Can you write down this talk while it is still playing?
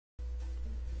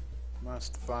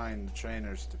Must find the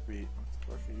trainers to beat. What the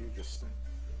fuck are you just saying?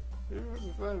 If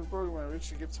you find a Pokemon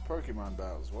reach, you get some Pokemon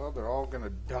battles. Well, they're all gonna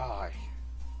die.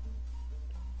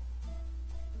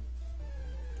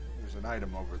 There's an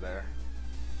item over there.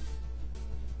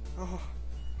 Oh,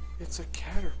 it's a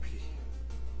Caterpie.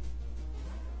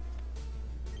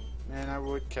 Man, I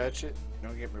would catch it.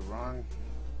 Don't get me wrong.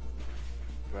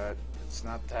 But it's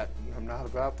not that. I'm not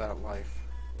about that life.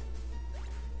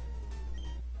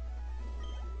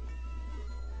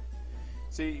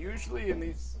 See, usually in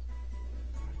these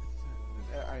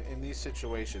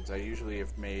situations, I usually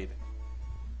have made.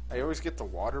 I always get the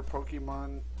water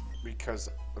Pokemon because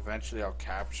eventually I'll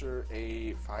capture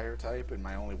a fire type, and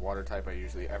my only water type I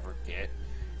usually ever get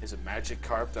is a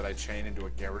Magikarp that I chain into a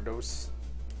Gyarados.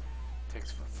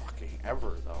 Takes for fucking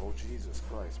ever though, Jesus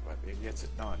Christ, but it gets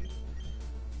it done.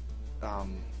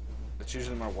 That's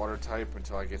usually my water type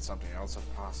until I get something else,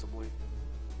 possibly.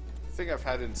 I think I've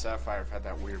had it in Sapphire, I've had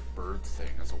that weird bird thing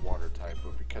as a water type,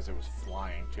 but because it was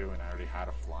flying too, and I already had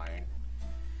a flying.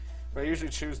 But I usually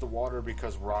choose the water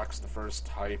because rock's the first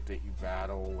type that you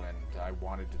battle, and I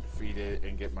wanted to defeat it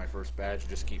and get my first badge and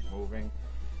just keep moving.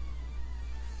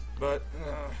 But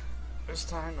this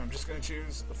time I'm just going to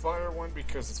choose the fire one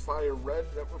because it's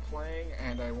FireRed that we're playing,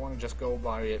 and I want to just go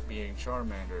by it being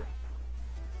Charmander.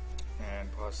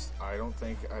 And plus, I don't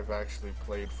think I've actually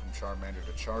played from Charmander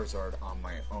to Charizard on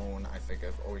my own. I think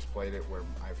I've always played it where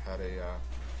I've had a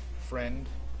friend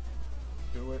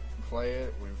do it, play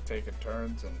it, we've taken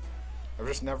turns, and I've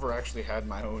just never actually had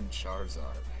my own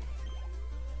Charizard.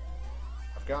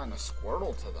 I've gotten a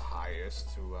Squirtle to the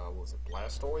highest, to, was it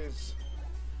Blastoise?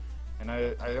 And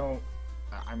I've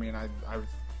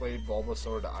played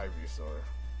Bulbasaur to Ivysaur,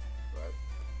 but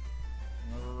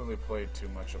never really played too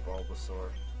much of Bulbasaur.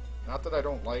 Not that I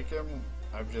don't like him,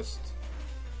 I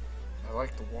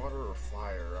like the water or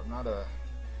fire. I'm not a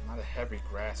heavy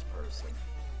grass person.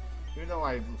 Even though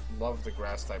I love the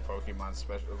grass type Pokemon,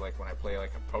 especially like when I play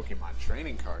like a Pokemon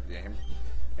trading card game,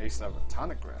 I used to have a ton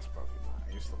of grass Pokemon.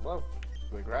 I used to love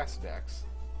the grass decks.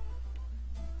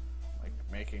 Like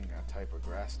making a type of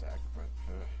grass deck, but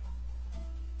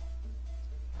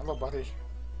hello buddy.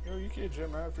 Yo, you can't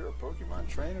gym out if you're a Pokemon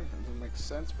trainer. It doesn't make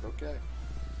sense, but okay.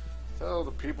 Tell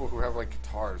the people who have like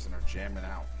guitars and are jamming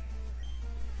out.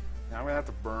 Now I'm gonna have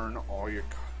to burn all your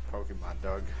Pokemon,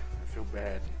 Doug. I feel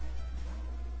bad.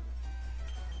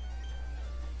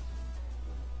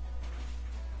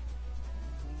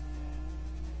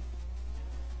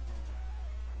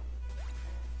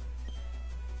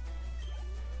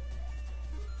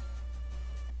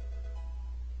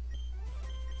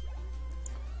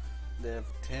 Level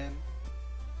 10.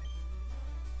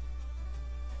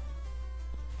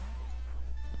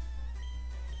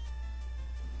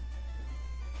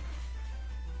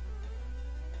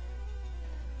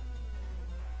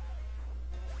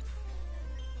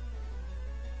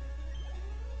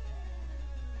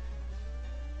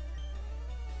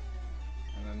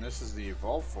 And then this is the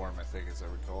evolved form, I think as I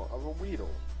recall, of a Weedle,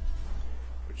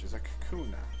 which is a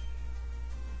Kakuna.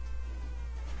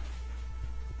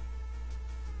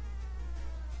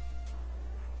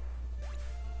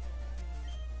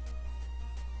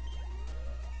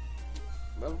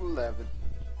 Level 11.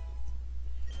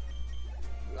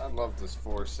 I love this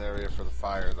forest area for the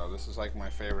fire, though. This is like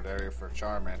my favorite area for a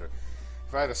Charmander.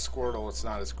 If I had a Squirtle, it's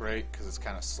not as great because it's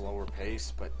kind of slower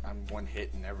paced, but I'm one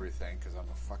hit and everything because I'm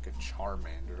a fucking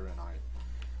Charmander and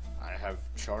I have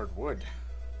charred wood.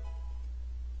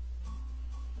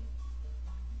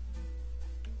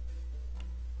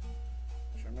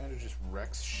 Charmander just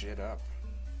wrecks shit up.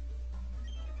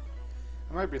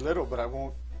 I might be little, but I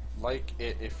won't like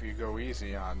it if you go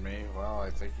easy on me. Well, I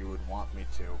think you would want me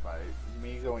to. By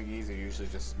me going easy usually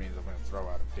just means I'm going to throw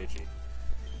out a Pidgey.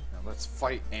 Now let's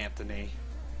fight, Anthony.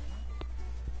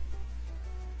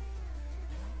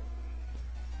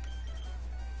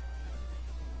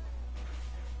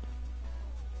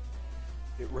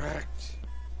 Get wrecked.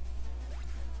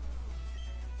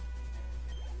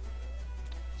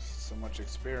 So much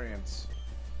experience.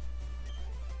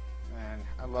 Man,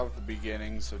 I love the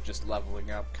beginnings of just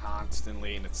leveling up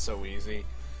constantly, and it's so easy.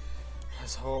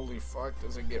 Because holy fuck,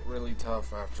 does it get really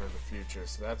tough after the future.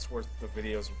 So that's where the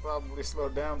videos will probably slow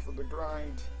down for the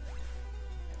grind.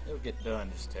 It'll get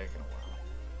done, just taking a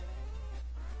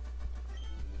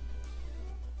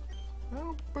while.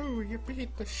 Oh boo, you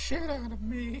beat the shit out of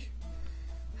me.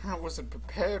 I wasn't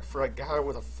prepared for a guy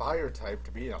with a fire type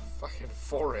to be in a fucking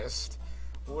forest.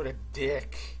 What a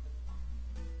dick.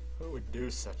 Who would do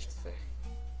such a thing?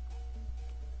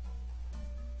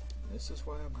 This is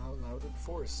why I'm not allowed in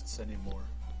forests anymore.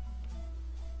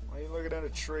 Why are you looking at a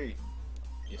tree?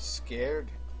 You scared?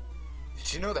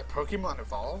 Did you know that Pokemon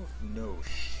evolved? No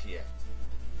shit.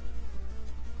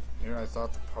 Here I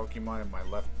thought the Pokemon in my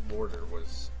left border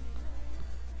was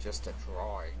just a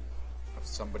drawing of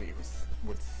somebody who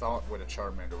would thought what a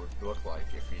Charmander would look like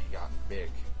if he got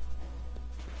big.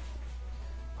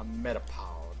 A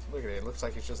Metapod. Look at it. It looks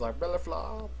like it's just like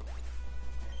Bellaflop.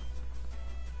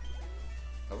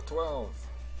 Level 12.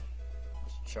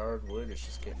 This charred wood is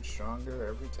just getting stronger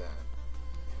every time.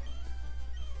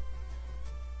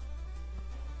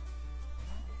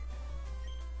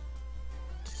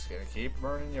 Just gonna keep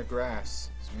burning your grass.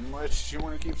 As much as you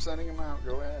want to keep sending them out,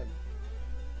 go ahead.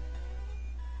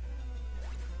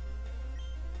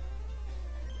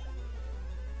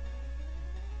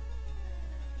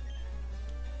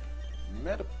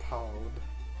 Metapod.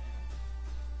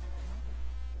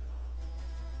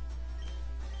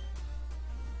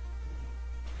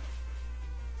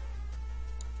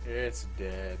 It's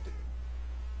dead.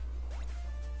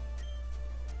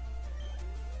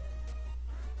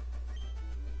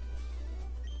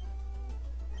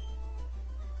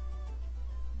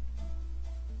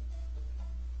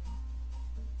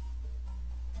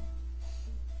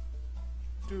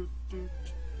 Doot doot.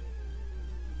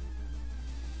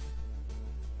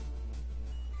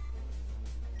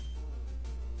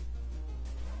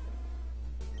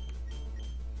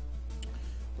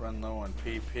 Run low on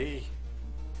PP.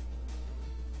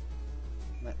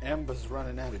 My Emba's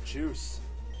running out of juice.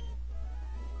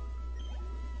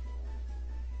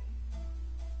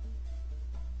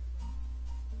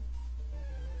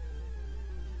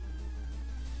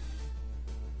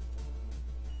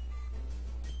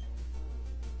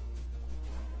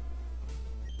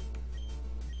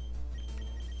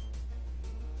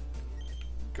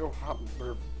 Go hop,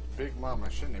 or Big Mama. I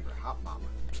shouldn't even hop Mama.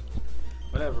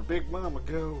 Whatever, Big Mama,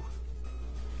 go.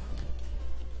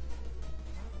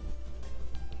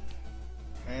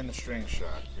 And the string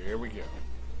shot. Here we go.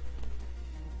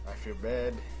 I feel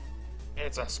bad.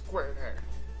 It's a square.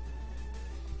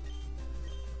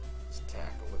 Let's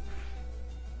tackle it.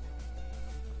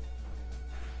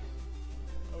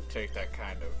 Don't take that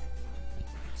kind of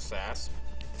sass.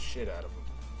 Get the shit out of him.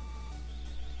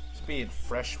 He's being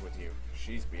fresh with you.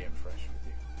 She's being fresh with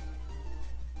you.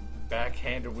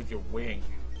 Backhanded with your wing.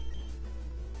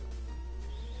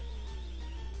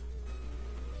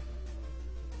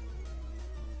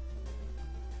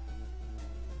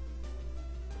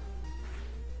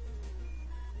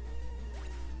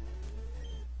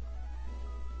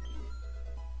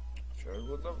 Started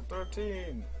with level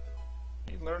 13.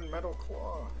 He learned Metal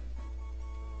Claw.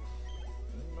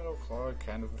 Isn't Metal Claw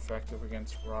kind of effective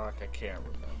against rock? I can't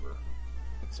remember.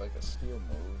 It's like a steel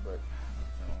move, but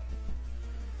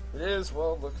no. It is.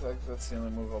 Well, it looks like that's the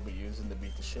only move I'll be using to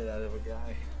beat the shit out of a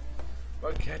guy.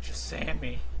 Bug catcher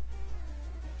Sammy.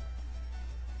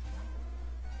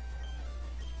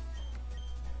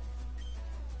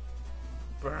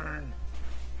 Burn.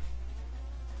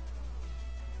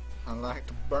 I like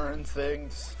to burn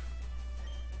things.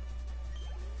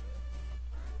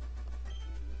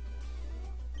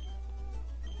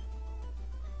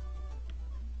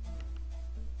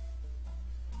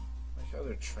 Like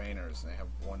other trainers, they have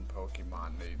one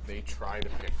Pokemon. They try to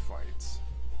pick fights.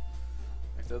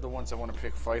 Like they're the ones that want to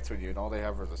pick fights with you, and all they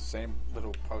have are the same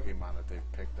little Pokemon that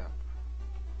they've picked up.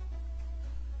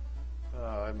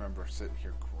 I remember sitting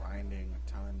here grinding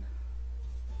a ton.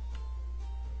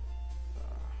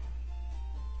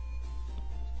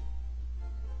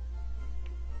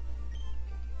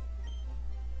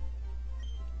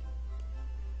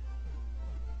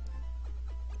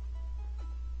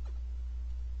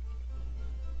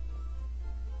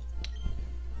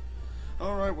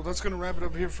 Alright, well that's going to wrap it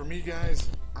up here for me, guys.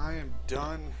 I am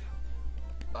done.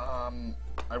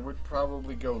 I would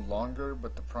probably go longer,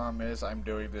 but the problem is I'm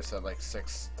doing this at like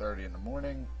 6:30 in the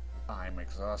morning. I'm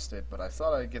exhausted, but I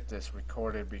thought I'd get this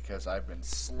recorded because I've been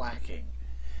slacking.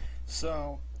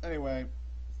 So, anyway,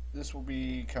 this will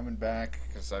be coming back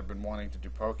because I've been wanting to do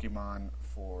Pokemon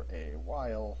for a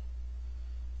while.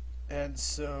 And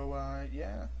so,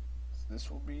 yeah, this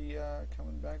will be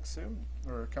coming back soon,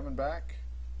 or coming back.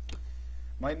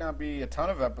 Might not be a ton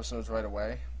of episodes right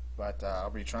away, but I'll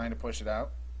be trying to push it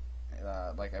out,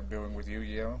 like I'm doing with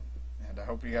you, and I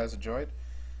hope you guys enjoyed.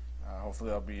 Hopefully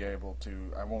I'll be able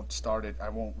to, I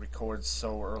won't record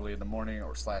so early in the morning,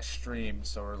 or /stream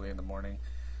so early in the morning,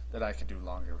 that I can do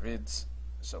longer vids,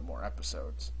 so more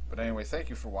episodes. But anyway, thank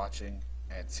you for watching,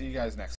 and see you guys next time.